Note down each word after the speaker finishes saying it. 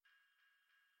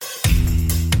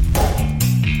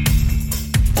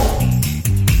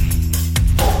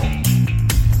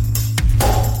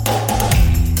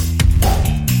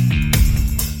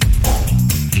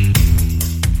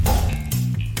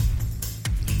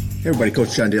Hey everybody,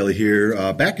 Coach John Daly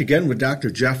here, back again with Dr.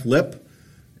 Jeff Lipp,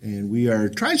 and we are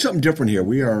trying something different here.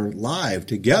 We are live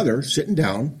together, sitting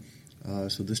down,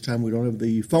 so this time we don't have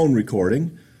the phone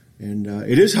recording, and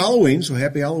it is Halloween, so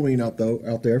happy Halloween out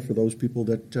there for those people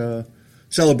that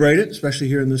celebrate it, especially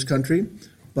here in this country.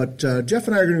 But Jeff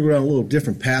and I are going to go down a little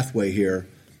different pathway here,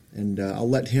 and I'll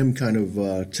let him kind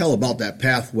of tell about that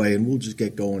pathway, and we'll just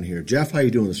get going here. Jeff, how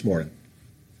you doing this morning?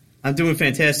 I'm doing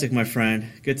fantastic, my friend.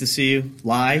 Good to see you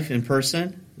live in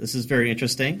person. This is very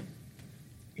interesting.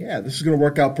 Yeah, this is going to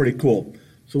work out pretty cool.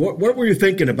 So what were you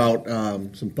thinking about,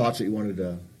 some thoughts that you wanted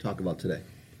to talk about today?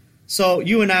 So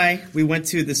you and I, we went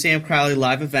to the Sam Crowley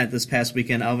live event this past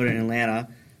weekend over in Atlanta.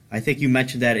 I think you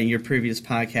mentioned that in your previous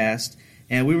podcast.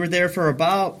 And we were there for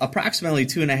about approximately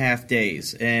 2.5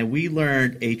 days, and we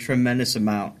learned a tremendous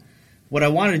amount. What I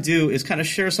want to do is kind of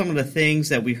share some of the things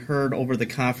that we heard over the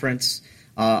conference,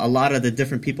 a lot of the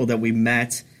different people that we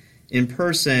met in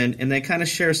person, and then kind of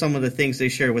share some of the things they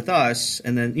shared with us,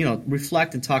 and then,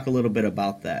 reflect and talk a little bit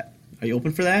about that. Are you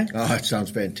open for that? Oh, that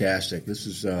sounds fantastic.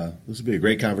 This will be a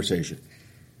great conversation.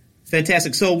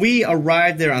 Fantastic. So we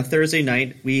arrived there on Thursday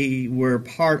night. We were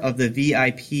part of the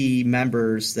VIP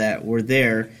members that were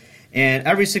there, and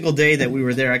every single day that we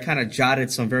were there, I kind of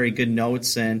jotted some very good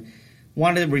notes and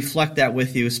wanted to reflect that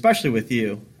with you, especially with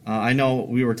you. I know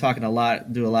we were talking do a lot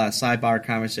of sidebar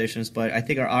conversations, but I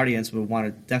think our audience would want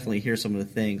to definitely hear some of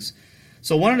the things.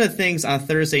 So one of the things on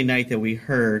Thursday night that we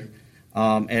heard,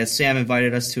 as Sam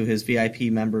invited us to his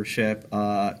VIP membership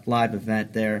live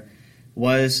event there,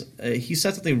 was he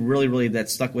said something really, really that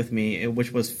stuck with me,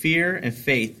 which was fear and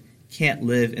faith can't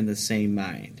live in the same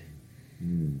mind.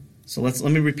 So let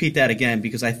me repeat that again,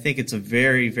 because I think it's a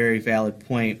very, very valid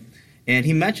point. And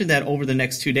he mentioned that over the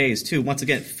next 2 days, too. Once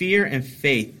again, fear and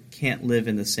faith can't live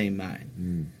in the same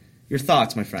mind. Your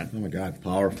thoughts, my friend? Oh, my God,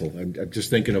 powerful. I'm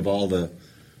just thinking of all the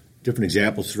different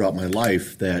examples throughout my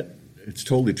life that it's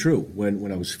totally true.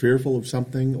 When I was fearful of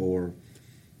something or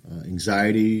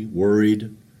anxiety,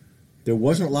 worried, there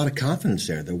wasn't a lot of confidence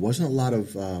there. There wasn't a lot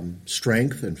of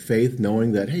strength and faith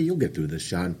knowing that, hey, you'll get through this,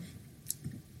 John.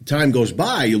 Time goes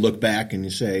by, you look back and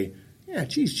you say, yeah,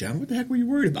 geez, John, what the heck were you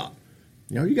worried about?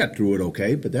 You got through it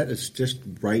okay, but that is just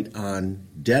right on,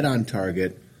 dead on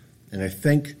target. And I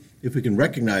think if we can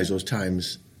recognize those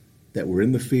times that we're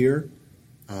in the fear,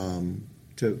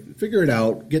 to figure it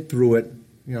out, get through it,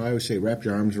 I always say wrap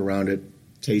your arms around it,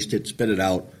 taste it, spit it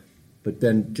out, but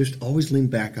then just always lean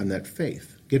back on that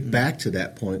faith. Get back to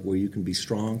that point where you can be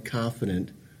strong,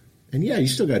 confident, and yeah, you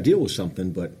still got to deal with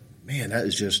something, but man,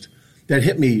 that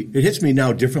hit me. It hits me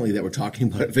now differently that we're talking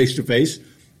about it face to face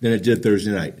than it did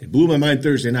Thursday night. It blew my mind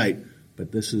Thursday night,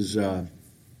 but this is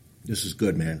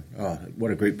good, man. What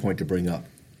a great point to bring up.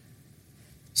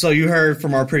 So you heard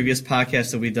from our previous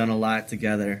podcast that we've done a lot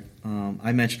together.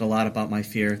 I mentioned a lot about my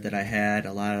fear that I had,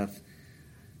 a lot of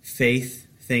faith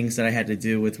things that I had to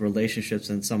do with relationships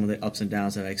and some of the ups and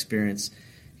downs that I experienced.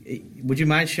 Would you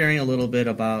mind sharing a little bit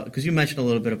about, because you mentioned a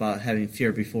little bit about having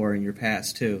fear before in your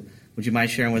past too. Would you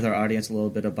mind sharing with our audience a little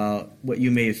bit about what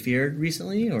you may have feared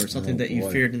recently or something that you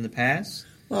feared in the past?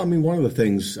 Well, one of the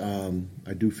things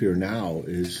I do fear now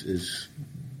is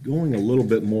going a little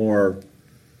bit more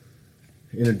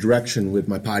in a direction with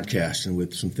my podcast and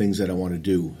with some things that I want to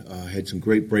do. I had some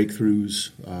great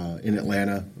breakthroughs in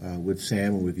Atlanta with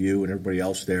Sam and with you and everybody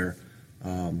else there.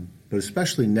 But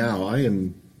especially now, I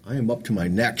am up to my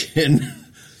neck in,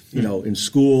 in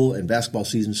school and basketball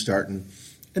season starting.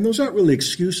 And those aren't really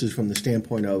excuses from the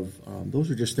standpoint of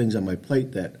those are just things on my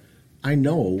plate that I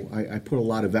know I put a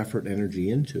lot of effort and energy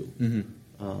into.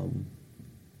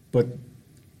 But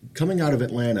coming out of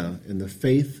Atlanta and the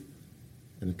faith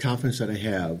and the confidence that I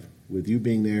have with you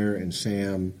being there and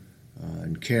Sam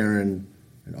and Karen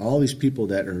and all these people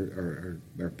that are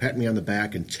patting me on the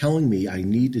back and telling me I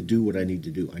need to do what I need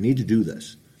to do. I need to do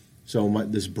this. So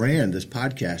this brand, this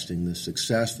podcasting, this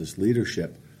success, this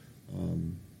leadership,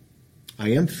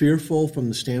 I am fearful from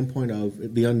the standpoint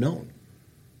of the unknown.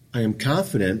 I am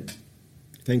confident,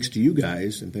 thanks to you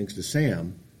guys and thanks to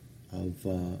Sam, of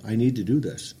I need to do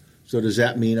this. So does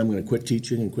that mean I'm going to quit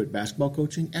teaching and quit basketball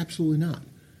coaching? Absolutely not.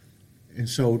 And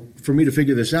so for me to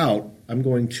figure this out, I'm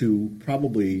going to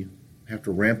probably have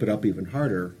to ramp it up even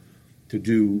harder to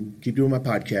keep doing my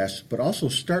podcast, but also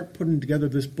start putting together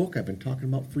this book I've been talking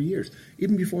about for years.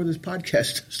 Even before this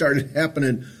podcast started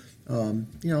happening,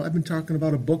 I've been talking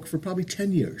about a book for probably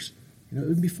 10 years,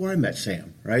 even before I met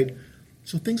Sam, right?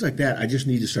 So things like that I just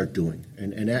need to start doing.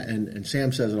 And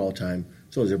Sam says it all the time,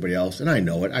 so does everybody else, and I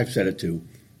know it. I've said it too.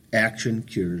 Action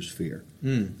cures fear.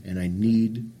 And I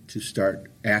need to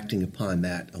start acting upon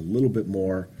that a little bit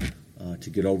more to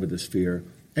get over this fear.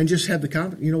 and just have the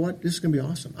confidence, you know what, this is going to be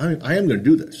awesome. I am going to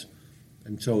do this.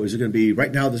 And so is it going to be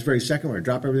right now, this very second, where I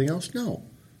drop everything else? No.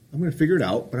 I'm going to figure it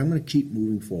out, but I'm going to keep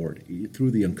moving forward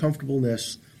through the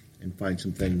uncomfortableness and find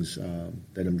some things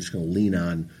that I'm just going to lean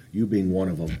on, you being one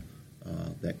of them.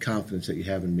 That confidence that you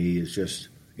have in me is just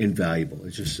invaluable.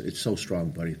 It's so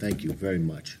strong, buddy. Thank you very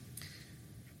much.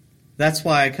 That's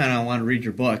why I kind of want to read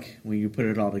your book when you put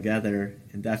it all together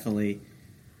and definitely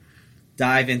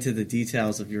dive into the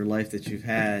details of your life that you've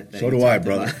had. So do I,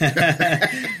 brother.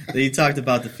 That you talked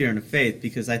about the fear and the faith,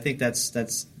 because I think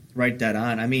that's right dead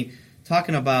on. I mean,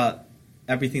 talking about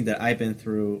everything that I've been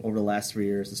through over the last 3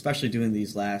 years, especially doing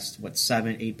these last,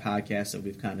 7, 8 podcasts that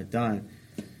we've kind of done,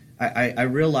 I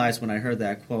realized when I heard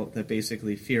that quote that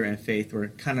basically fear and faith were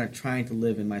kind of trying to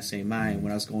live in my same mind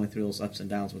when I was going through those ups and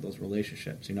downs with those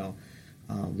relationships,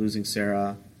 losing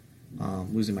Sarah,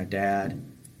 losing my dad,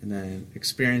 and then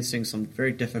experiencing some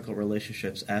very difficult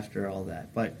relationships after all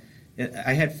that. But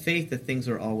I had faith that things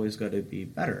are always going to be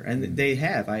better, and they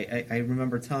have. I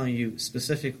remember telling you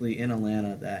specifically in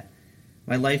Atlanta that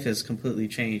my life has completely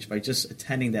changed by just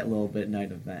attending that Little Bit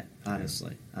Night event,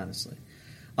 honestly.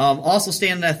 Also,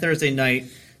 staying that Thursday night,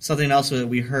 something else that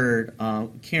we heard,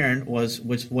 Karen which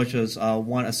was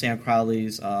one of Sam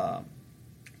Crowley's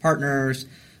partners.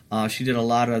 She did a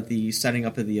lot of the setting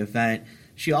up of the event.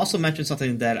 She also mentioned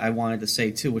something that I wanted to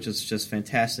say too, which is just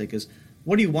fantastic, is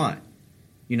what do you want?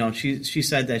 She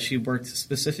said that she worked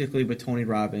specifically with Tony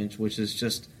Robbins, which is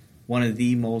just one of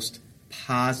the most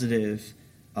positive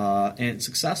and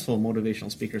successful motivational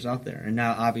speakers out there. And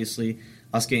now, obviously,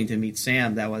 us getting to meet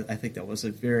Sam, I think that was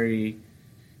a very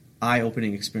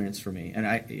eye-opening experience for me. And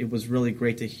it was really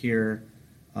great to hear,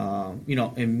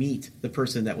 and meet the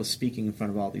person that was speaking in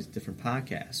front of all these different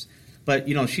podcasts. But,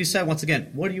 she said, once again,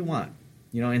 what do you want?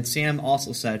 And Sam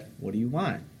also said, what do you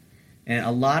want? And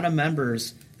a lot of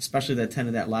members, especially that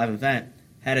attended that live event,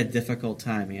 had a difficult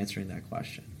time answering that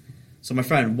question. So, my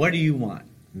friend, what do you want?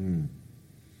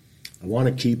 I want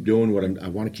to keep doing I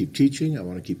want to keep teaching. I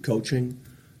want to keep coaching.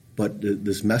 But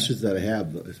this message that I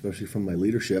have, especially from my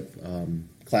leadership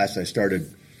class I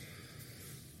started,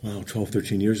 12,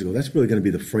 13 years ago, that's really going to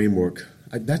be the framework.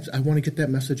 I want to get that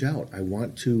message out. I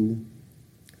want to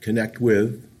connect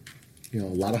with, a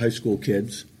lot of high school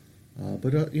kids,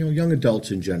 but young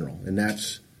adults in general. And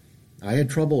I had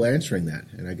trouble answering that,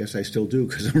 and I guess I still do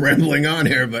because I'm rambling on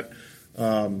here. But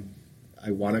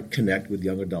I want to connect with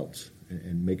young adults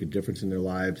and make a difference in their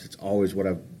lives. It's always what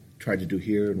I've tried to do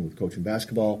here and with coaching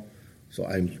basketball. So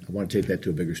I want to take that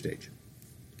to a bigger stage.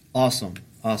 Awesome.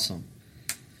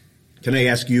 Can I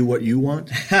ask you what you want?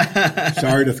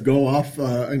 Sorry to go off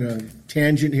in a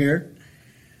tangent here.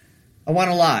 I want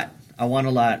a lot.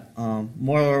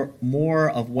 More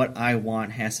of what I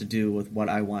want has to do with what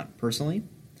I want personally.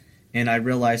 And I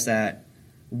realize that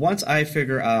once I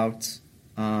figure out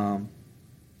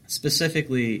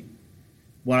specifically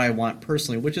what I want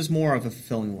personally, which is more of a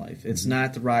fulfilling life. It's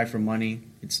not derived from money.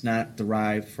 It's not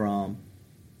derived from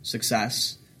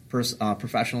success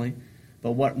professionally.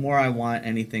 But what more I want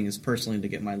anything is personally to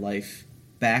get my life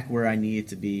back where I need it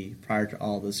to be prior to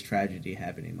all this tragedy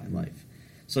happening in my life.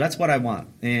 So that's what I want.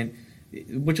 And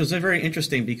which was very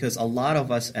interesting because a lot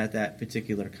of us at that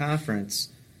particular conference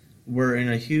were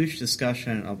in a huge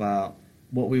discussion about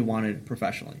what we wanted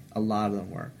professionally. A lot of them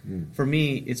were. For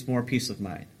me, it's more peace of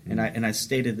mind. And I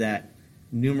stated that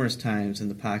numerous times in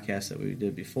the podcast that we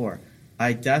did before.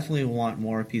 I definitely want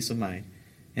more peace of mind.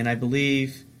 And I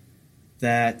believe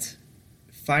that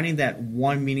finding that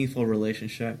one meaningful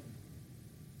relationship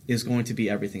is going to be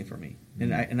everything for me.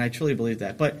 And I truly believe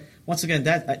that. But once again,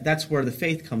 that's where the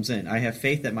faith comes in. I have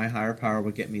faith that my higher power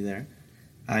will get me there.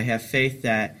 I have faith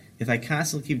that if I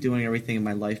constantly keep doing everything in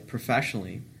my life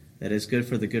professionally that is good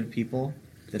for the good people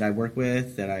that I work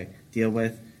with, that I deal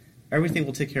with, everything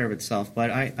will take care of itself. But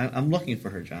I'm looking for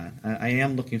her, John. I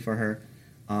am looking for her.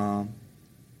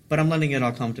 But I'm letting it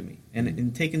all come to me. And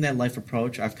in taking that life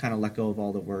approach, I've kind of let go of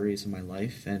all the worries in my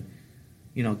life and,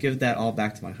 give that all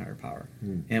back to my higher power.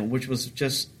 And which was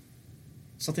just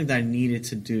something that I needed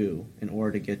to do in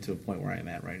order to get to a point where I'm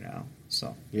at right now.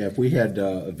 So yeah, if we had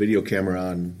a video camera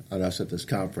on us at this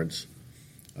conference,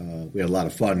 we had a lot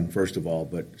of fun, first of all.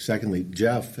 But secondly,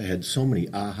 Jeff had so many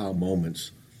aha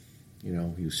moments. He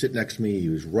was sitting next to me. He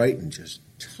was writing just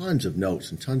tons of notes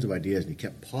and tons of ideas, and he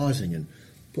kept pausing and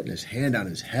putting his hand on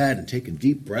his head and taking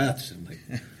deep breaths. And I'm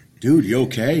like, dude, you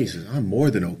okay? He says, I'm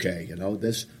more than okay.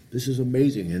 This is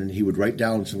amazing. And he would write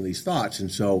down some of these thoughts.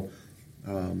 And so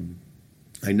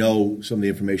I know some of the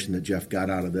information that Jeff got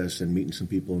out of this and meeting some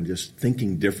people and just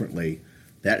thinking differently,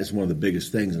 that is one of the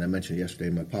biggest things. And I mentioned yesterday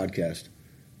in my podcast,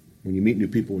 when you meet new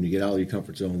people, when you get out of your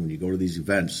comfort zone, when you go to these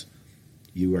events,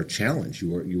 you are challenged.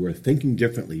 You are thinking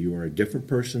differently. You are a different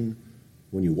person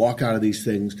when you walk out of these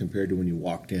things compared to when you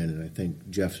walked in. And I think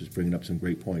Jeff is bringing up some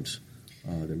great points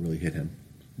that really hit him.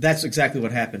 That's exactly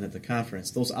what happened at the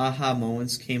conference. Those aha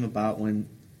moments came about when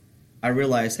I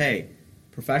realized, hey,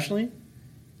 professionally,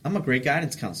 I'm a great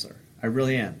guidance counselor. I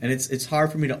really am. And it's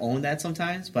hard for me to own that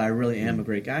sometimes, but I really am a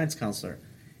great guidance counselor.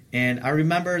 And I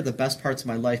remember the best parts of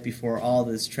my life before all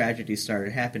this tragedy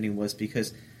started happening was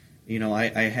because,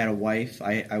 I had a wife.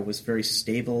 I was very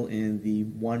stable in the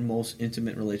one most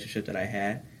intimate relationship that I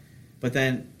had. But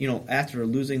then, after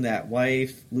losing that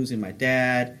wife, losing my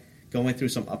dad, going through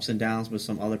some ups and downs with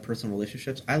some other personal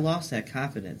relationships, I lost that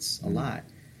confidence a lot.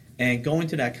 And going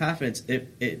to that confidence,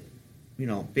 it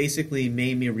basically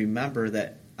made me remember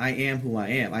that I am who I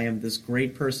am. I am this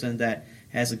great person that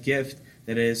has a gift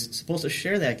that is supposed to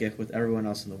share that gift with everyone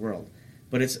else in the world.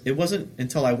 But it wasn't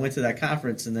until I went to that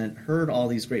conference and then heard all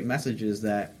these great messages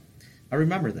that I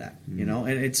remember that, And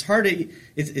it's hard to,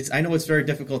 I know it's very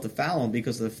difficult to follow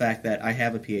because of the fact that I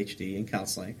have a PhD in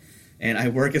counseling and I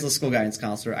work as a school guidance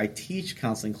counselor. I teach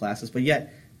counseling classes, but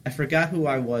yet I forgot who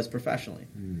I was professionally.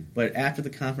 But after the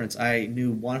conference, I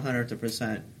knew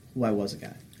 100% who I was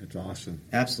again. That's awesome.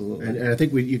 Absolutely. And I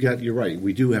think you're right.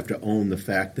 We do have to own the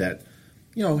fact that,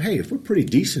 hey, if we're pretty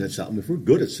decent at something, if we're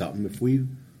good at something, if we've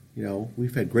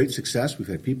had great success, we've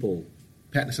had people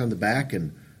patting us on the back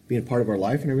and being part of our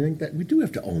life and everything, that we do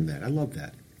have to own that. I love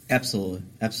that. Absolutely.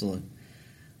 Absolutely.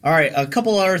 All right, a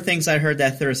couple other things I heard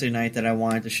that Thursday night that I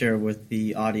wanted to share with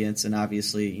the audience and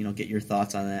obviously, get your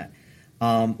thoughts on that,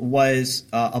 was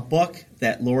a book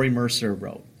that Lori Mercer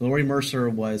wrote. Lori Mercer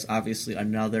was obviously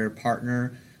another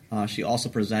partner. She also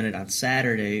presented on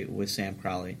Saturday with Sam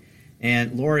Crowley.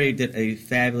 And Lori did a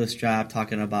fabulous job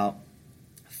talking about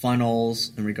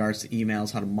funnels in regards to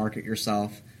emails, how to market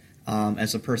yourself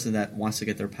as a person that wants to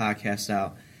get their podcast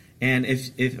out. And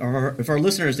if our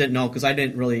listeners didn't know, because I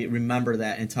didn't really remember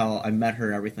that until I met her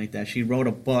and everything like that, she wrote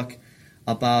a book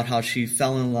about how she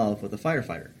fell in love with a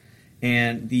firefighter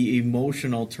and the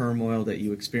emotional turmoil that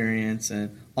you experience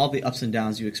and all the ups and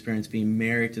downs you experience being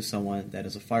married to someone that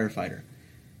is a firefighter.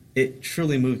 It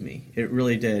truly moved me. It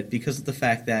really did, because of the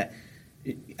fact that,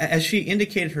 as she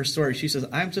indicated her story, she says,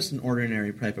 I'm just an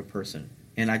ordinary type of person,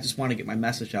 and I just want to get my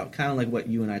message out, kind of like what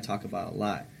you and I talk about a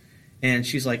lot. And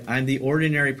she's like, I'm the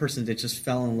ordinary person that just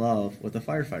fell in love with a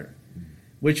firefighter,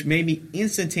 which made me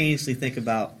instantaneously think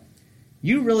about,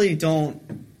 you really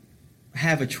don't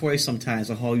have a choice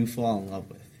sometimes of who you fall in love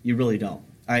with. You really don't.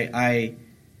 I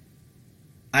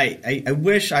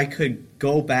wish I could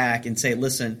go back and say,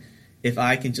 listen, if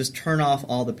I can just turn off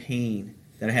all the pain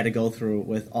that I had to go through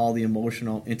with all the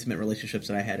emotional, intimate relationships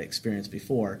that I had experienced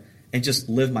before and just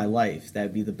live my life, that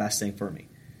would be the best thing for me.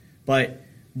 But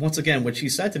once again, what she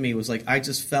said to me was like, I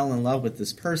just fell in love with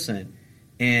this person.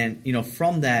 And,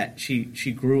 from that, she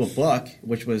grew a book,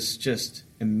 which was just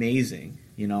amazing,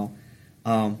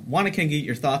 Want to get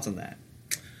your thoughts on that?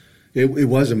 It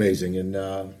was amazing. And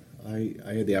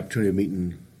I had the opportunity of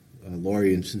meeting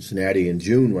Lori in Cincinnati in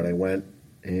June when I went.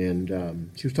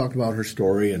 And she was talking about her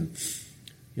story and,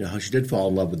 how she did fall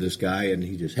in love with this guy. And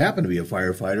he just happened to be a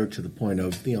firefighter to the point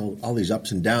of, all these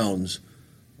ups and downs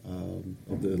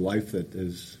of the life that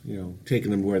has,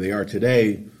 taken them where they are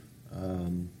today.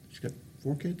 She's got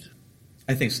 4 kids?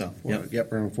 I think so.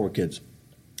 Yep, around 4 kids.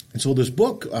 And so this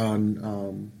book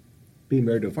on being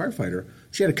married to a firefighter,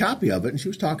 she had a copy of it, and she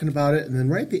was talking about it. And then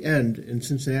right at the end in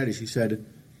Cincinnati, she said,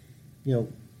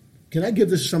 can I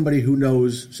give this to somebody who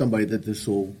knows somebody that this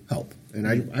will help? And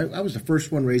I was the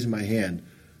first one raising my hand.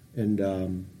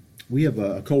 And we have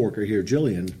a coworker here,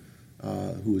 Jillian,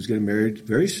 who is getting married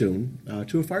very soon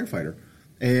to a firefighter.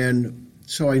 And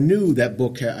so I knew that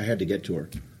book I had to get to her.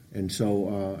 And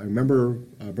so I remember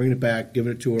bringing it back,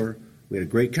 giving it to her. We had a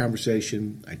great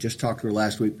conversation. I just talked to her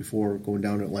last week before going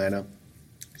down to Atlanta.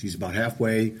 She's about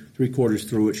halfway, 3/4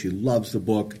 through it. She loves the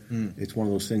book. It's one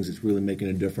of those things that's really making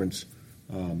a difference.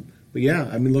 But yeah,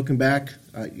 I mean, looking back,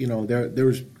 there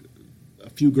was a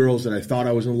few girls that I thought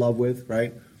I was in love with,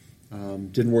 right?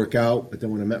 Didn't work out. But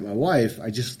then when I met my wife, I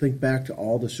just think back to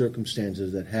all the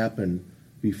circumstances that happened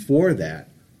before that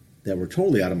were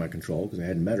totally out of my control because I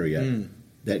hadn't met her yet,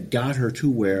 that got her to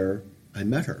where I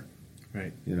met her.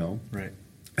 Right. Right.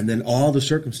 And then all the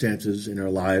circumstances in our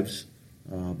lives,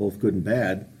 both good and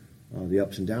bad, the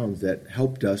ups and downs, that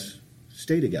helped us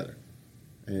stay together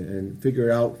and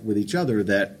figure out with each other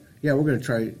that, yeah, we're going to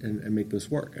try and make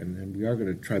this work. And we are going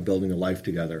to try building a life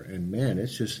together. And, man,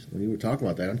 it's just, when you were talking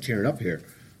about that, I'm tearing up here.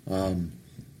 That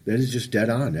is just dead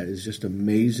on. That is just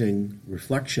amazing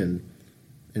reflection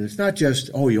And it's not just,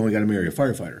 oh, you only got to marry a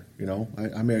firefighter.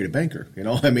 I married a banker.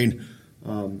 I mean,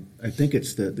 I think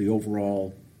it's the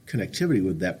overall connectivity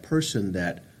with that person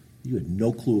that you had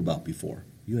no clue about before.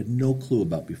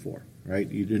 Right?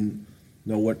 You didn't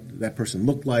know what that person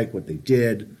looked like, what they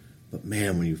did. But,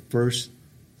 man, when you first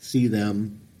see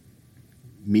them,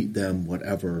 meet them,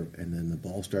 whatever, and then the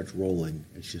ball starts rolling,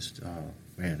 it's just,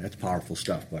 man, that's powerful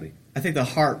stuff, buddy. I think the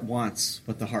heart wants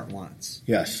what the heart wants.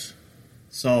 Yes.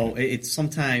 So it's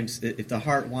sometimes, if the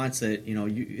heart wants it,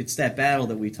 it's that battle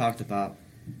that we talked about,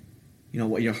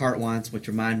 what your heart wants, what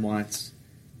your mind wants.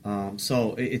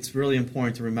 So it's really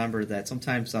important to remember that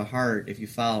sometimes the heart, if you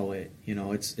follow it,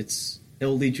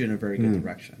 it'll lead you in a very good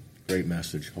direction. Great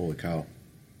message. Holy cow.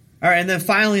 All right, and then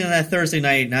finally on that Thursday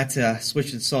night, not to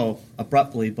switch it so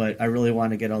abruptly, but I really want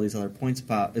to get all these other points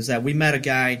about, is that we met a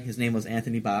guy, his name was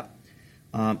Anthony Bopp.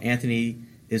 Anthony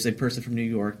is a person from New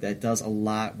York that does a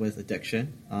lot with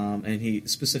addiction, and he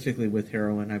specifically with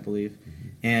heroin, I believe. Mm-hmm.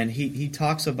 And he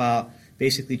talks about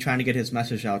basically trying to get his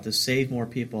message out to save more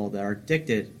people that are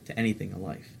addicted to anything in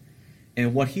life.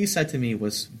 And what he said to me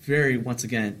was once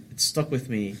again, it stuck with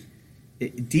me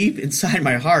deep inside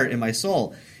my heart and my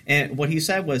soul. And what he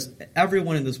said was,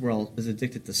 everyone in this world is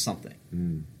addicted to something.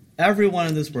 Mm. Everyone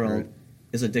in this world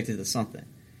is addicted to something.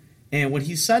 And when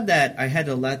he said that, I had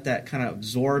to let that kind of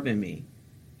absorb in me.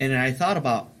 And I thought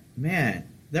about, man,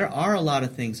 there are a lot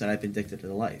of things that I've been addicted to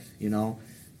in life,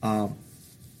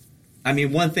 I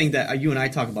mean, one thing that you and I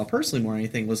talk about personally more than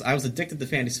anything was I was addicted to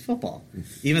fantasy football.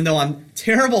 Even though I'm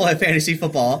terrible at fantasy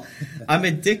football, I'm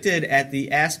addicted at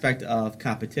the aspect of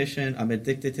competition. I'm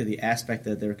addicted to the aspect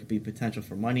that there could be potential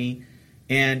for money.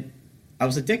 And I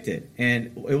was addicted.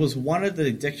 And it was one of the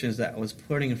addictions that I was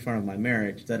putting in front of my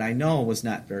marriage that I know was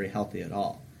not very healthy at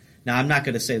all. Now, I'm not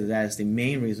going to say that is the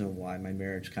main reason why my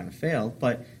marriage kind of failed,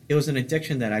 but it was an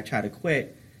addiction that I tried to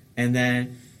quit. And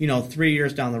then, 3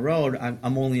 years down the road,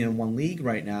 I'm only in one league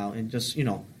right now and just,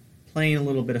 playing a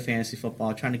little bit of fantasy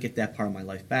football, trying to get that part of my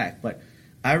life back. But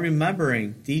I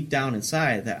remembering deep down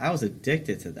inside that I was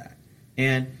addicted to that.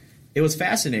 And it was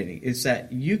fascinating. It's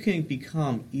that you can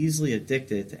become easily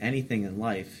addicted to anything in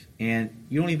life, and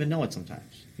you don't even know it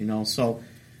sometimes, So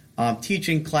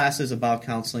teaching classes about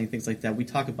counseling, things like that, we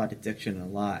talk about addiction a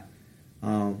lot.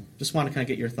 Just want to kind of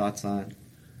get your thoughts on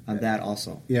that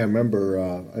also. Yeah, I remember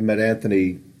I met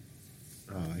Anthony.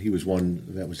 He was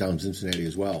one that was down in Cincinnati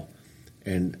as well.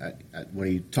 And when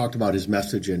he talked about his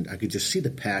message, and I could just see the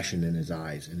passion in his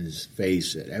eyes and his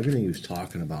face, and everything he was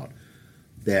talking about,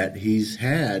 that he's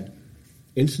had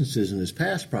instances in his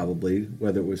past probably,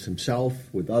 whether it was himself,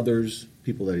 with others,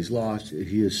 people that he's lost.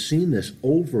 He has seen this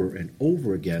over and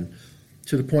over again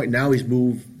to the point now he's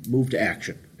moved to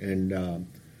action. And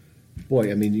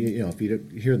boy, I mean, if you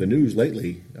hear the news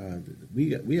lately,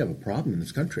 we have a problem in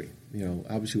this country.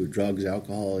 Obviously with drugs,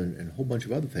 alcohol, and a whole bunch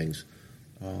of other things.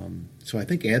 So I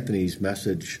think Anthony's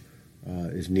message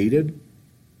is needed.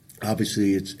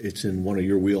 Obviously, it's in one of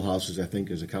your wheelhouses, I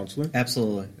think, as a counselor.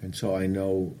 Absolutely. And so I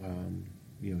know,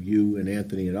 you and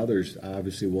Anthony and others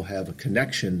obviously will have a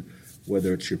connection,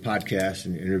 whether it's your podcast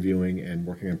and interviewing and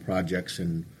working on projects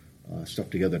and stuff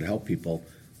together to help people.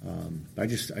 I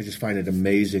just find it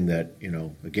amazing that,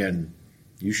 again,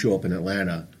 you show up in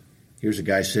Atlanta, here's a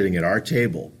guy sitting at our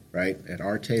table, right, at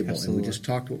our table, Absolutely. And we just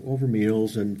talked over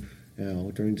meals and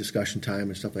during discussion time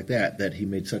and stuff like that he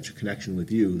made such a connection with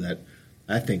you that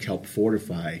I think helped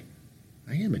fortify,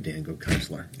 I am a damn good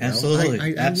counselor.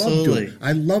 Absolutely.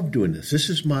 I love doing this. This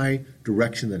is my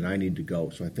direction that I need to go.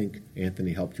 So I think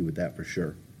Anthony helped you with that for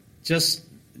sure. Just,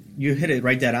 you hit it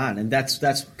right dead on, and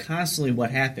that's constantly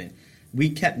what happened.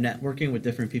 We kept networking with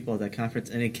different people at that conference,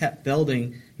 and it kept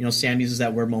building. Sam uses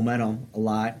that word momentum a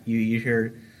lot. You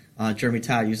hear Jeremy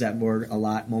Todd use that word a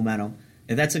lot, momentum.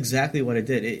 And that's exactly what it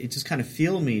did. It just kind of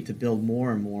fueled me to build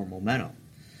more and more momentum.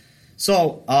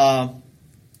 So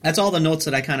that's all the notes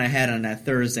that I kind of had on that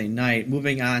Thursday night.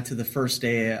 Moving on to the first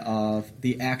day of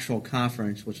the actual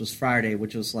conference, which was Friday,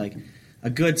 which was like a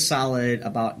good solid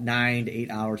about 9 to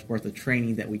 8 hours worth of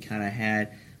training that we kind of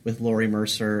had with Lori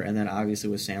Mercer and then obviously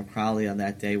with Sam Crowley on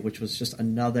that day, which was just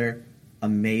another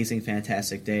amazing,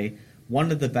 fantastic day.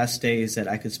 One of the best days that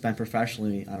I could spend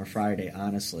professionally on a Friday,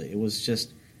 honestly. It was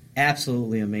just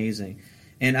absolutely amazing.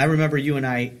 And I remember you and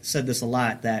I said this a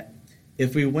lot, that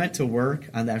if we went to work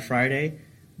on that Friday,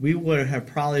 we would have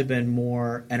probably been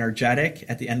more energetic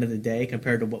at the end of the day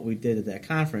compared to what we did at that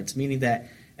conference, meaning that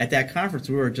at that conference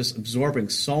we were just absorbing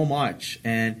so much,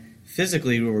 and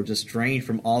physically we were just drained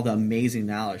from all the amazing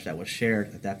knowledge that was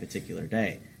shared at that particular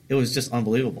day. It was just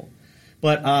unbelievable.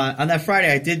 But on that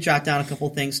Friday, I did jot down a couple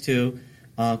things too.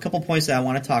 A couple points that I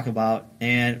want to talk about.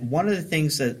 And one of the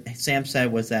things that Sam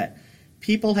said was that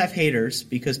people have haters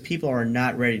because people are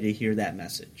not ready to hear that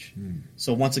message.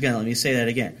 So once again, let me say that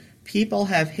again. People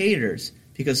have haters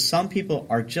because some people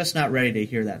are just not ready to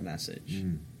hear that message.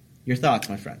 Your thoughts,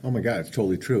 my friend? Oh my God, it's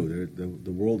totally true.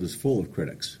 The world is full of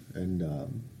critics. And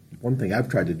one thing I've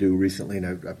tried to do recently, and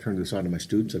I've turned this on to my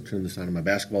students, I've turned this on to my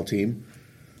basketball team,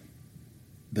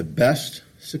 the best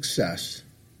success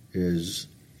is,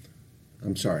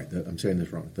 I'm sorry, I'm saying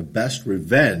this wrong. The best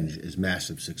revenge is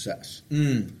massive success.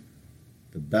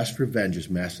 The best revenge is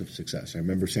massive success. I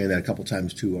remember saying that a couple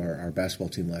times to our basketball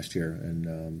team last year,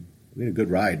 and we had a good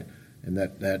ride. And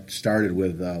that started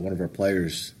with one of our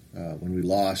players when we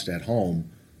lost at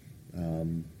home,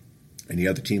 and the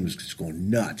other team was just going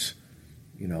nuts,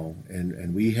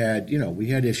 And we had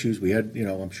issues. We had,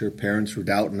 I'm sure parents were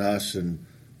doubting us, and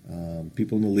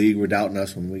people in the league were doubting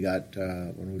us when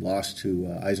we lost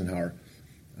to Eisenhower.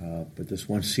 But this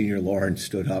one senior, Lauren,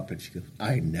 stood up and she goes,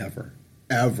 "I never,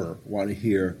 ever want to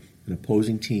hear an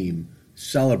opposing team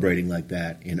celebrating like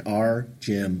that in our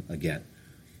gym again."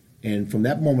 And from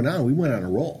that moment on, we went on a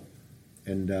roll.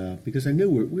 And because I knew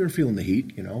we were feeling the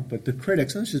heat, but the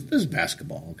critics, this is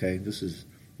basketball, okay? This is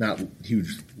not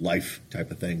huge life type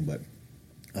of thing, but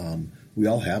we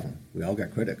all have them. We all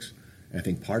got critics. And I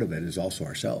think part of it is also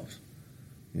ourselves.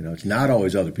 It's not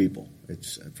always other people.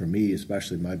 It's, for me,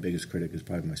 especially, my biggest critic is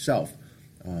probably myself.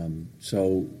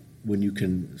 So when you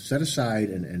can set aside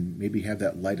and maybe have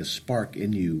that light a spark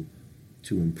in you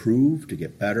to improve, to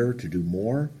get better, to do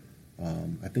more,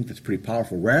 I think that's pretty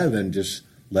powerful, rather than just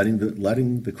letting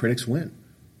the critics win,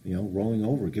 rolling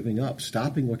over, giving up,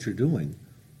 stopping what you're doing.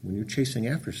 When you're chasing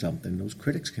after something, those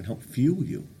critics can help fuel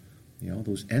you.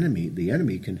 The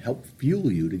enemy can help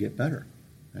fuel you to get better.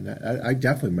 And I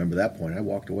definitely remember that point. I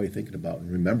walked away thinking about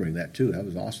and remembering that too. That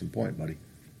was an awesome point, buddy.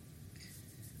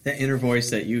 That inner voice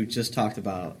that you just talked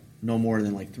about no more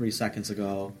than like 3 seconds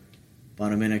ago,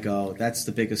 about a minute ago, that's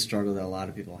the biggest struggle that a lot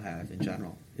of people have in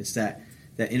general. It's that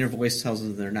inner voice tells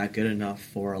them they're not good enough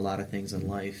for a lot of things in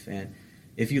life. And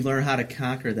if you learn how to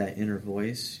conquer that inner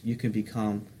voice, you can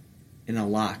become and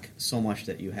unlock so much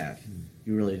that you have.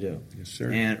 You really do. Yes,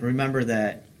 sir. And remember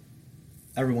that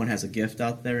everyone has a gift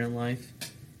out there in life.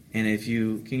 And if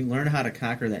you can learn how to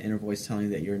conquer that inner voice telling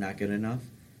you that you're not good enough,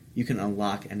 you can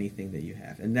unlock anything that you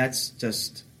have. And that's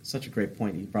just such a great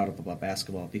point you brought up about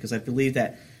basketball, because I believe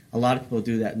that a lot of people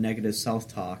do that negative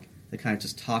self-talk that kind of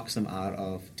just talks them out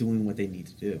of doing what they need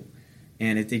to do.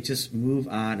 And if they just move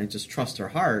on and just trust their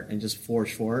heart and just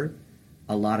forge forward,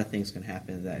 a lot of things can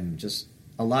happen that just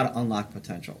a lot of unlocked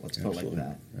potential. Let's put it like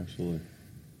that. Absolutely.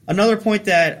 Another point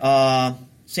that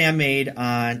Sam made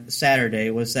on Saturday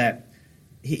was that,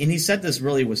 he said this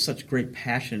really with such great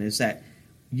passion, is that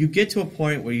you get to a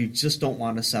point where you just don't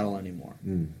want to settle anymore.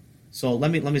 So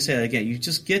let me say that again. You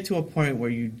just get to a point where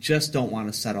you just don't want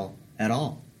to settle at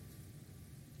all.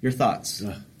 Your thoughts?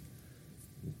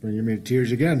 Bringing me to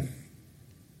tears again.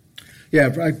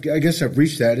 Yeah, I guess I've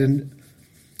reached that. And,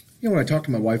 when I talk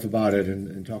to my wife about it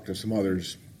and talk to some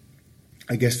others,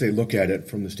 I guess they look at it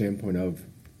from the standpoint of,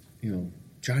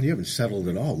 John, you haven't settled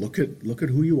at all. Look at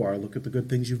who you are. Look at the good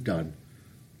things you've done.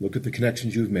 Look at the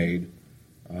connections you've made.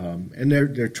 And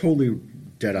they're totally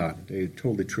dead on. They're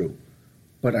totally true.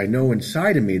 But I know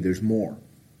inside of me there's more.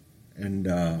 And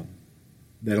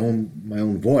my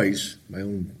own voice, my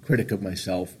own critic of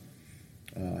myself,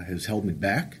 has held me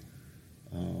back.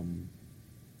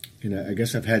 And I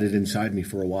guess I've had it inside me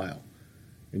for a while.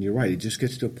 And you're right, it just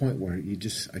gets to a point where I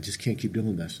just can't keep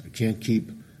doing this. I can't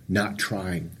keep not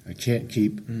trying. I can't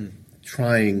keep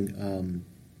trying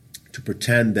to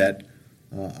pretend that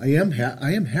I am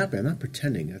happy. I'm not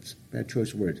pretending. That's a bad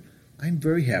choice of words. I'm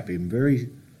very happy. I'm very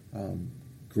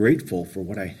grateful for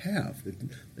what I have.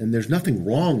 And there's nothing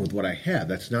wrong with what I have.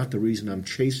 That's not the reason I'm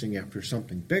chasing after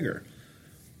something bigger.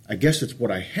 I guess it's what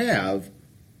I have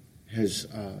has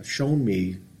shown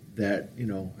me that,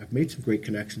 I've made some great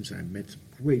connections. I've met some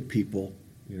great people,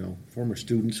 former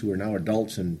students who are now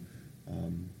adults, and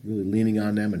really leaning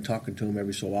on them and talking to them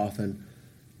every so often.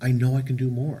 I know I can do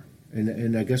more.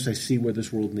 And I guess I see where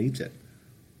this world needs it,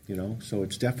 So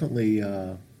it's definitely,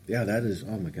 that is,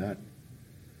 oh my God.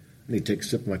 I need to take a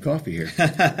sip of my coffee here.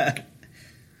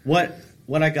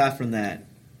 What I got from that,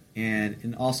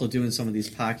 and also doing some of these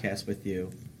podcasts with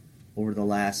you over the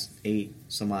last 8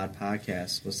 some odd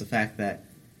podcasts, was the fact that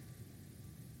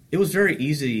it was very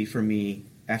easy for me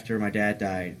after my dad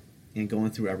died and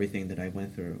going through everything that I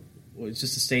went through, was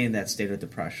just to stay in that state of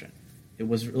depression. It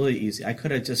was really easy. I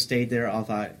could have just stayed there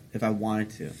if I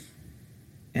wanted to.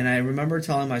 And I remember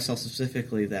telling myself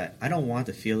specifically that I don't want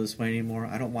to feel this way anymore.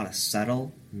 I don't want to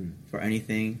settle for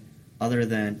anything other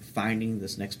than finding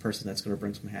this next person that's going to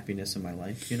bring some happiness in my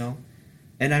life,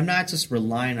 And I'm not just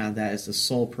relying on that as the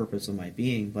sole purpose of my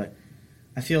being, but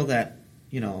I feel that,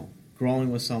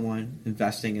 growing with someone,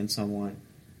 investing in someone,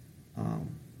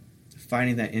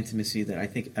 finding that intimacy that I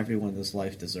think everyone in this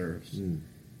life deserves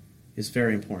is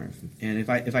very important. And if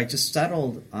I just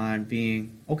settled on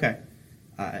being, okay,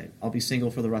 I'll be single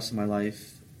for the rest of my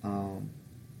life,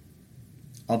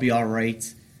 I'll be all right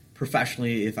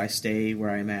professionally if I stay where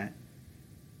I'm at,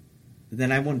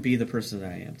 then I wouldn't be the person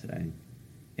that I am today.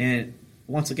 And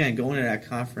once again, going to that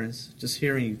conference, just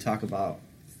hearing you talk about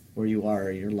where you are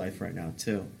in your life right now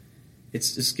too,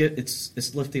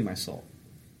 it's lifting my soul.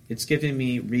 It's giving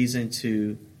me reason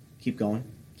to keep going,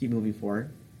 keep moving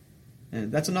forward. And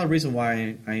that's another reason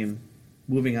why I am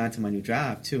moving on to my new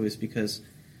job too, is because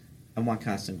I want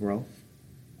constant growth.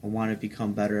 I want to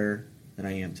become better than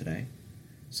I am today.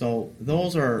 So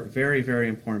those are very, very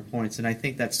important points, and I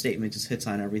think that statement just hits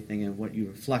on everything, and what you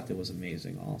reflected was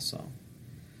amazing also.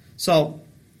 So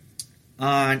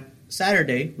on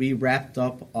Saturday, we wrapped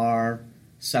up our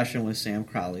session with Sam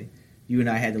Crowley. You and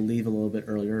I had to leave a little bit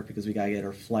earlier because we got to get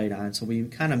our flight on, so we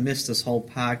kind of missed this whole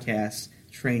podcast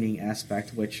training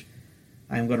aspect, which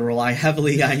I'm going to rely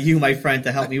heavily on you, my friend,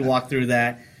 to help me walk through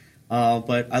that.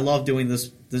 But I love doing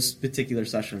this particular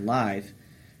session live.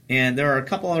 And there are a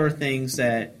couple other things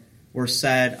that were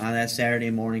said on that Saturday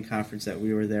morning conference that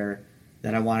we were there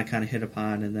that I want to kind of hit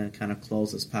upon and then kind of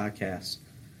close this podcast.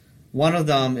 One of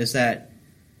them is that,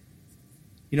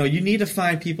 you need to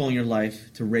find people in your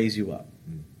life to raise you up.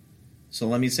 So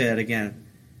let me say that again.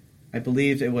 I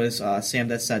believe it was Sam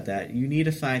that said that. You need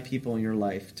to find people in your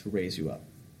life to raise you up.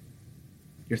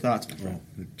 Your thoughts, my friend?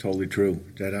 Well, totally true.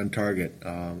 Dead on target.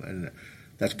 And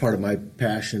that's part of my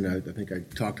passion. I think I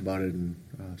talked about it in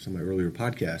some of my earlier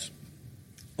podcasts.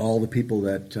 All the people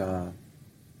that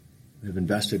have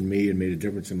invested in me and made a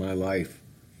difference in my life.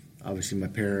 Obviously, my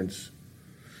parents,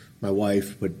 my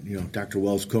wife, but Dr.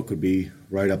 Wells Cook would be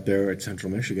right up there at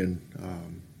Central Michigan.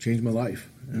 Changed my life,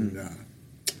 and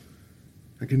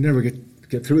I can never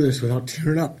get through this without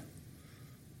tearing up.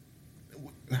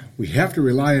 We have to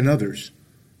rely on others,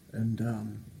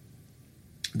 and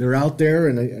they're out there,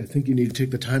 and I think you need to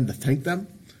take the time to thank them.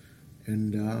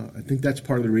 And I think that's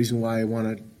part of the reason why I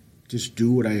want to just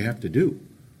do what I have to do,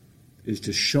 is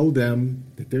to show them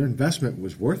that their investment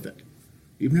was worth it,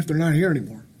 even if they're not here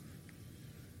anymore.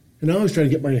 And I always try to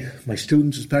get my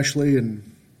students especially, and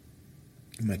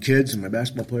my kids and my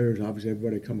basketball players, obviously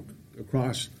everybody I come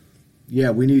across,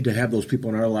 we need to have those people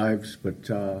in our lives, but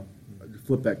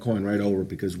flip that coin right over,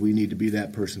 because we need to be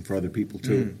that person for other people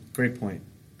too. Great point.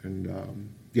 And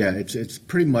it's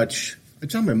pretty much,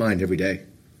 it's on my mind every day.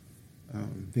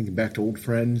 Thinking back to old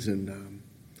friends and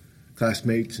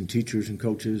classmates and teachers and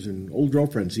coaches and old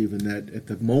girlfriends even, that at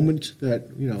the moment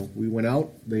that we went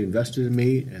out, they invested in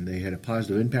me and they had a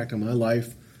positive impact on my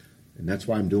life, and that's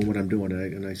why I'm doing what I'm doing.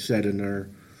 And I said in our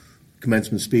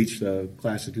commencement speech, the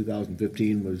class of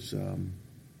 2015 was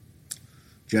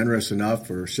generous enough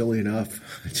or silly enough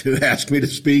to ask me to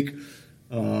speak.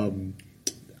 I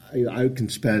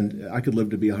could live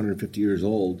to be 150 years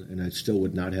old, and I still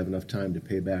would not have enough time to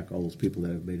pay back all those people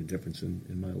that have made a difference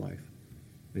in my life.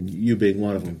 And you being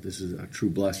one of them, this is a true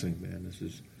blessing, man.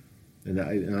 And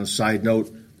on a side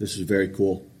note, this is very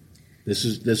cool. This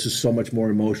is so much more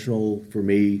emotional for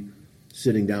me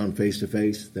sitting down face to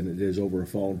face than it is over a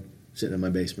phone sitting in my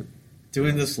basement.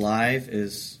 Doing this live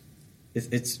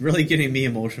it's really getting me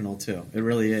emotional too. It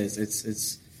really is.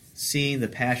 It's seeing the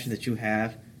passion that you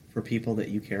have for people that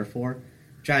you care for.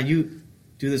 John, you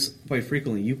do this quite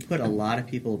frequently. You put a lot of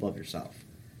people above yourself,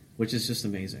 which is just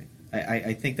amazing.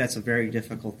 I think that's a very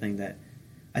difficult thing that,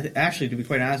 actually, to be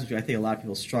quite honest with you, I think a lot of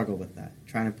people struggle with that,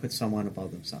 trying to put someone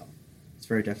above themselves. It's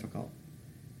very difficult.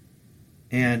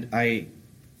 And I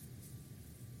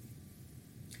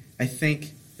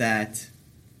think that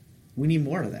we need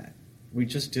more of that. We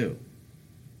just do.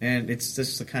 And it's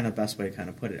just the kind of best way to kind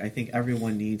of put it. I think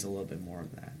everyone needs a little bit more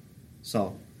of that.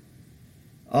 So,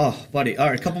 buddy. All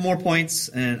right, a couple more points,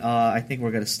 and I think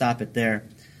we're going to stop it there.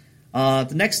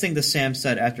 The next thing that Sam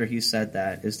said after he said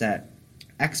that is that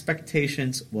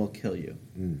expectations will kill you.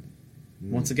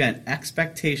 Once again,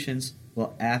 expectations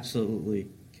will absolutely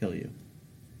kill you.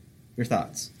 Your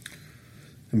thoughts?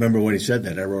 I remember when he said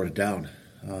that, I wrote it down.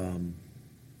 And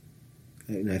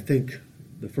I think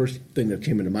the first thing that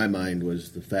came into my mind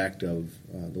was the fact of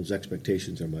those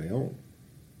expectations are my own.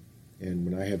 And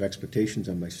when I have expectations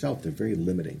on myself, they're very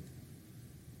limiting.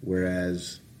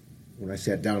 Whereas when I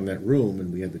sat down in that room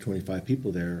and we had the 25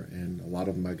 people there, and a lot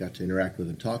of them I got to interact with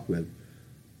and talk with,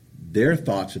 their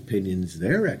thoughts, opinions,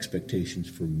 their expectations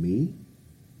for me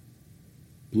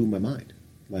blew my mind.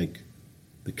 Like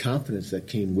the confidence that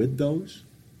came with those,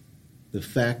 the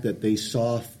fact that they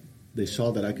saw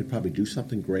that I could probably do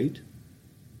something great,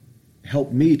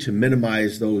 helped me to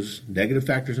minimize those negative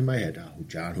factors in my head. Oh,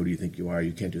 John, who do you think you are?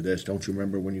 You can't do this. Don't you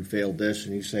remember when you failed this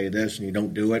and you say this and you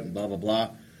don't do it and blah, blah,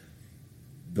 blah.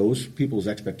 Those people's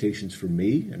expectations for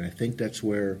me, and I think that's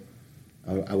where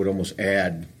I would almost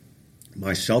add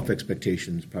my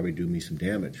self-expectations probably do me some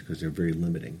damage because they're very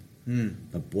limiting.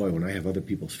 But boy, when I have other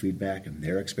people's feedback and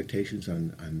their expectations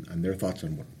on their thoughts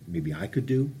on what maybe I could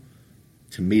do,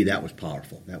 to me that was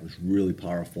powerful. That was really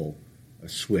powerful, a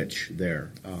switch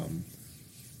there.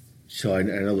 So I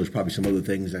know there's probably some other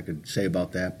things I could say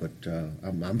about that, but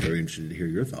I'm very interested to hear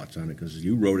your thoughts on it because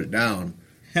you wrote it down,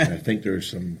 and I think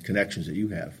there's some connections that you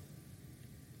have.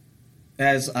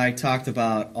 As I talked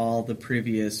about all the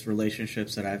previous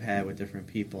relationships that I've had with different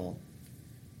people,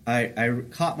 I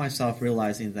caught myself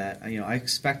realizing that I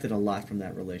expected a lot from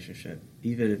that relationship,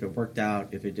 even if it worked out,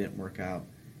 if it didn't work out.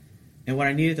 And what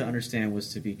I needed to understand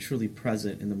was to be truly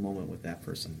present in the moment with that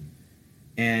person.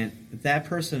 And that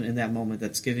person in that moment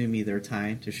that's giving me their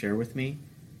time to share with me,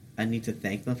 I need to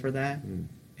thank them for that.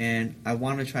 And I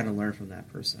want to try to learn from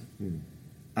that person.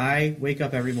 I wake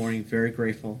up every morning very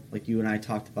grateful, like you and I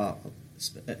talked about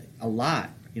a lot.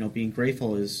 Being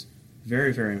grateful is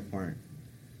very, very important.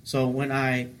 So when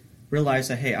I realize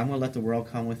that, hey, I'm going to let the world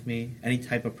come with me, any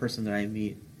type of person that I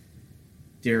meet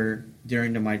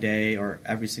during my day or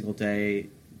every single day,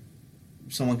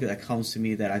 someone that comes to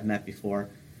me that I've met before,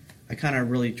 I kind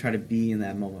of really try to be in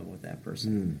that moment with that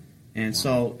person. And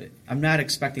so I'm not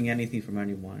expecting anything from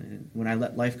anyone. And when I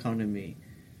let life come to me,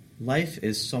 life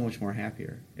is so much more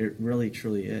happier. It really,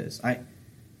 truly is.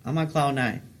 I'm on cloud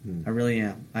nine. I really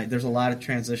am. There's a lot of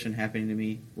transition happening to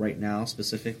me right now,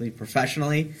 specifically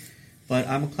professionally, but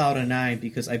I'm a cloud of nine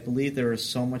because I believe there is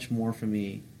so much more for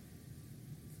me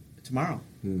tomorrow.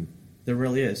 There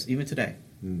really is, even today.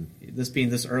 This being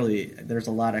this early, there's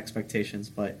a lot of expectations,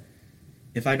 but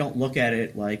if I don't look at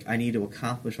it like I need to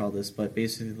accomplish all this, but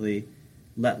basically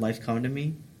let life come to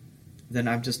me, then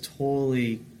I'm just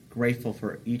totally grateful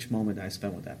for each moment I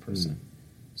spend with that person.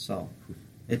 So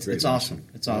it's awesome.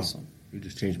 It's awesome. You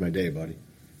just changed my day, buddy.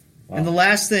 Wow. And the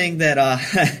last thing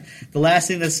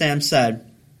that Sam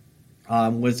said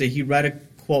was that he read a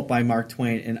quote by Mark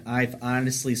Twain, and I've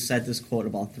honestly said this quote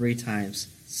about 3 times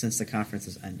since the conference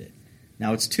has ended.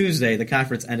 Now it's Tuesday. The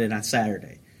conference ended on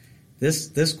Saturday.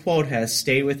 This quote has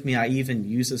stayed with me. I even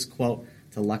used this quote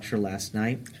to lecture last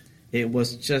night. It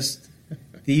was just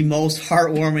the most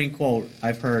heartwarming quote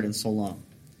I've heard in so long.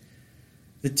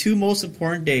 The 2 most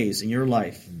important days in your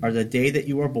life are the day that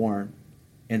you were born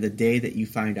and the day that you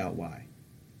find out why.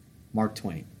 Mark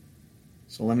Twain.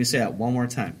 So let me say that one more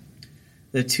time.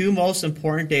 The 2 most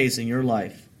important days in your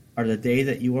life are the day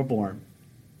that you were born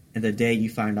and the day you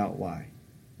find out why.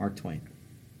 Mark Twain.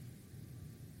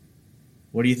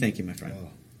 What are you thinking, my friend?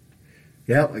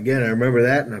 Yeah, again, I remember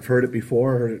that, and I've heard it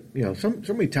before. Heard it,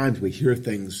 so many times we hear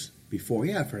things before.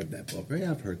 Yeah, I've heard that book. Or,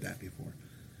 yeah, I've heard that before.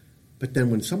 But then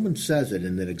when someone says it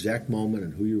in that exact moment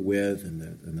and who you're with and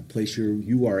the place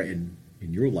you are in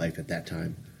your life at that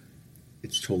time,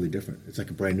 it's totally different. It's like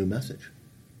a brand new message.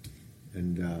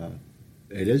 And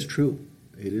it is true.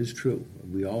 It is true.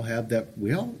 We all have that.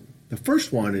 The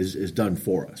first one is done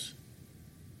for us.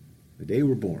 The day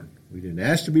we're born. We didn't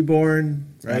ask to be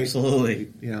born, right?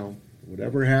 Absolutely.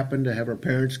 Whatever happened to have our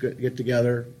parents get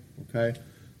together, okay,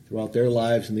 throughout their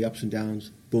lives and the ups and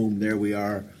downs, boom, there we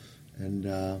are.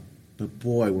 And but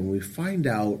boy, when we find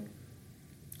out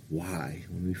why,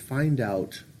 when we find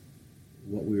out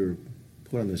what we were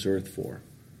put on this earth for,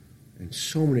 and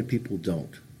so many people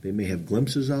don't. They may have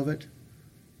glimpses of it.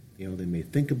 They may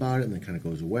think about it and then kind of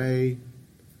goes away.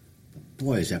 But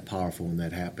boy, is that powerful when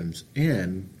that happens.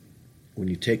 And when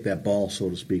you take that ball, so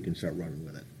to speak, and start running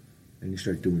with it, and you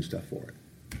start doing stuff for it.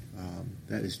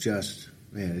 That is just,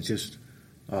 man,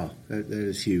 that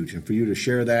is huge. And for you to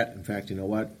share that, in fact, you know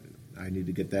what? I need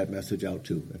to get that message out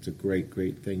too. That's a great,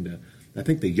 great thing I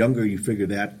think the younger you figure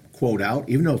that quote out,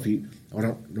 even though I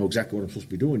don't know exactly what I'm supposed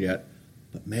to be doing yet,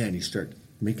 but man, you start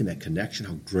making that connection,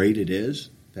 how great it is,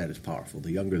 that is powerful.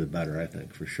 The younger the better, I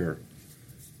think, for sure.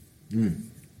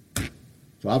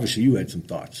 So obviously you had some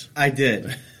thoughts. I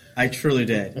did. I truly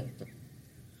did.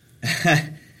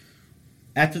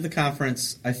 After the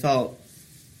conference, I felt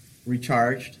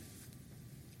recharged,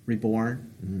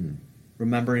 reborn,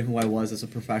 remembering who I was as a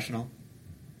professional.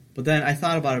 But then I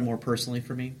thought about it more personally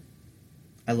for me.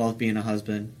 I love being a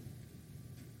husband.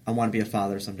 I want to be a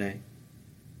father someday.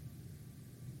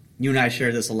 You and I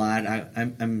share this a lot.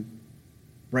 I'm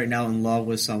right now in love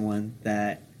with someone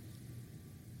that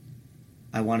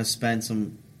I want to spend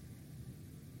some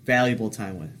valuable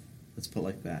time with. Let's put it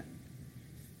like that.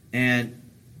 And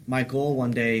my goal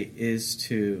one day is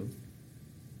to,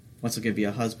 once again, be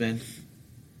a husband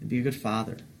and be a good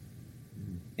father.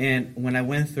 And when I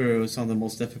went through some of the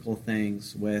most difficult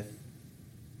things with,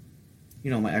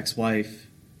 my ex-wife,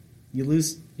 you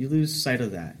lose sight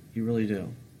of that. You really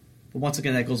do. But once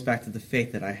again, that goes back to the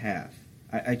faith that I have.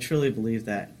 I truly believe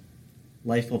that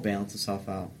life will balance itself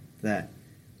out. That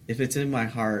if it's in my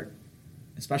heart,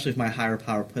 especially if my higher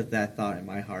power put that thought in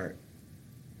my heart,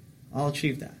 I'll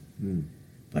achieve that.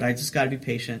 But I just got to be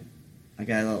patient. I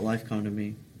got to let life come to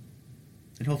me.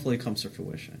 And hopefully it comes to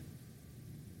fruition.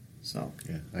 So.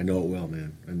 Yeah, I know it will,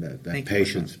 man. And that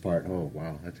patience part, oh,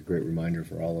 wow, that's a great reminder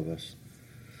for all of us.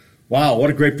 Wow, what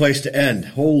a great place to end.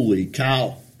 Holy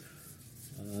cow.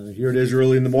 Here it is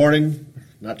early in the morning.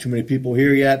 Not too many people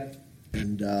here yet.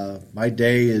 And my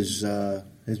day has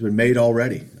been made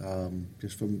already,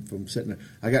 just from sitting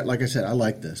there. Like I said, I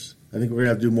like this. I think we're going to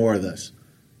have to do more of this.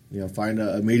 Find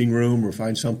a meeting room or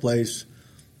find someplace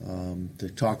to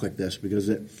talk like this, because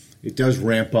it does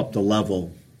ramp up the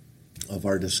level of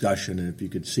our discussion. And if you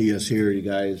could see us here, you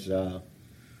guys, oh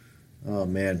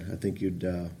man, I think you'd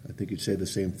say the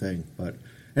same thing. But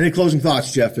any closing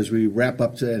thoughts, Jeff, as we wrap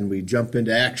up and we jump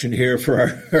into action here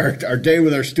for our day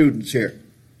with our students here?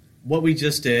 What we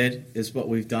just did is what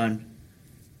we've done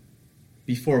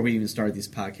before we even started these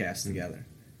podcasts together.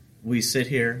 We sit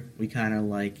here, we kind of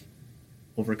like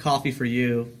over coffee for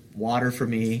you, water for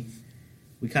me.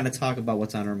 We kind of talk about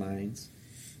what's on our minds.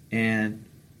 And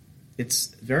it's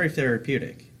very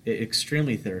therapeutic,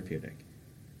 extremely therapeutic.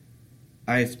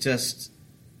 I've just,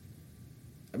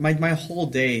 my whole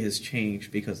day has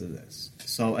changed because of this.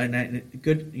 So, and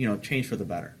good, change for the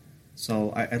better.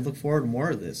 So I look forward to more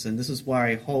of this. And this is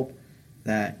why I hope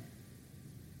that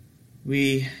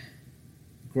we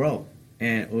grow.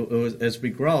 And as we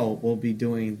grow, we'll be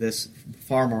doing this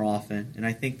far more often. And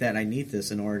I think that I need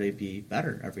this in order to be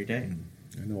better every day.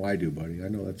 I know I do, buddy. I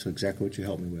know that's exactly what you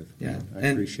helped me with. Yeah. I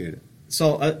appreciate it.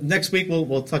 So next week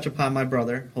we'll touch upon my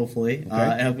brother, hopefully, okay.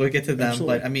 And we'll get to them.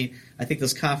 Absolutely. But I think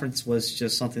this conference was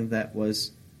just something that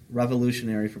was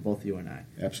revolutionary for both you and I.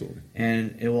 Absolutely.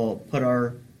 And it will put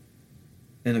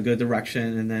in a good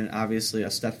direction, and then obviously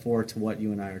a step forward to what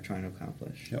you and I are trying to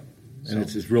accomplish. Yep. So. And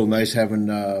it's real nice having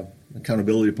an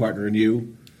accountability partner in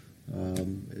you,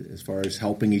 as far as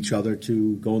helping each other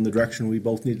to go in the direction we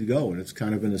both need to go. And it's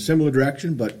kind of in a similar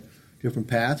direction, but different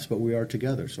paths, but we are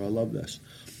together. So I love this.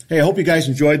 Hey, I hope you guys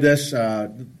enjoyed this.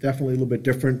 Definitely a little bit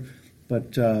different,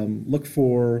 but look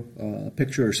for a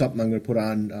picture or something I'm going to put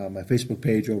on my Facebook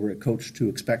page over at Coach to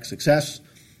Expect Success.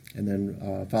 And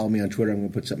then follow me on Twitter. I'm going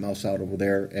to put something else out over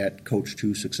there at Coach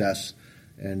to Success.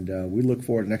 And we look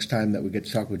forward to the next time that we get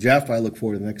to talk with Jeff. I look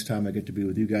forward to the next time I get to be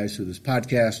with you guys through this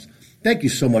podcast. Thank you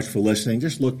so much for listening.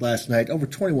 Just looked last night, over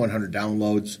 2,100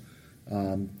 downloads.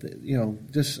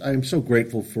 I'm so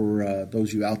grateful for those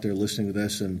of you out there listening to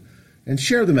this, and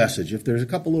share the message. If there's a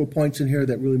couple little points in here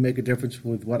that really make a difference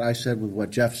with what I said, with what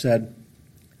Jeff said,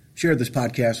 share this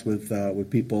podcast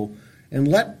with people, and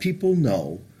let people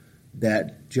know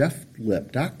that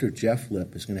Dr. Jeff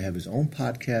Lipp is going to have his own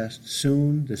podcast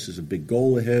soon. This is a big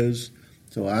goal of his.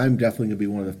 So I'm definitely going to be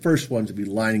one of the first ones to be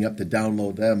lining up to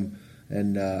download them,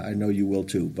 and I know you will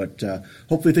too. But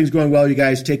hopefully things are going well, you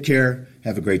guys. Take care.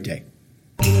 Have a great day.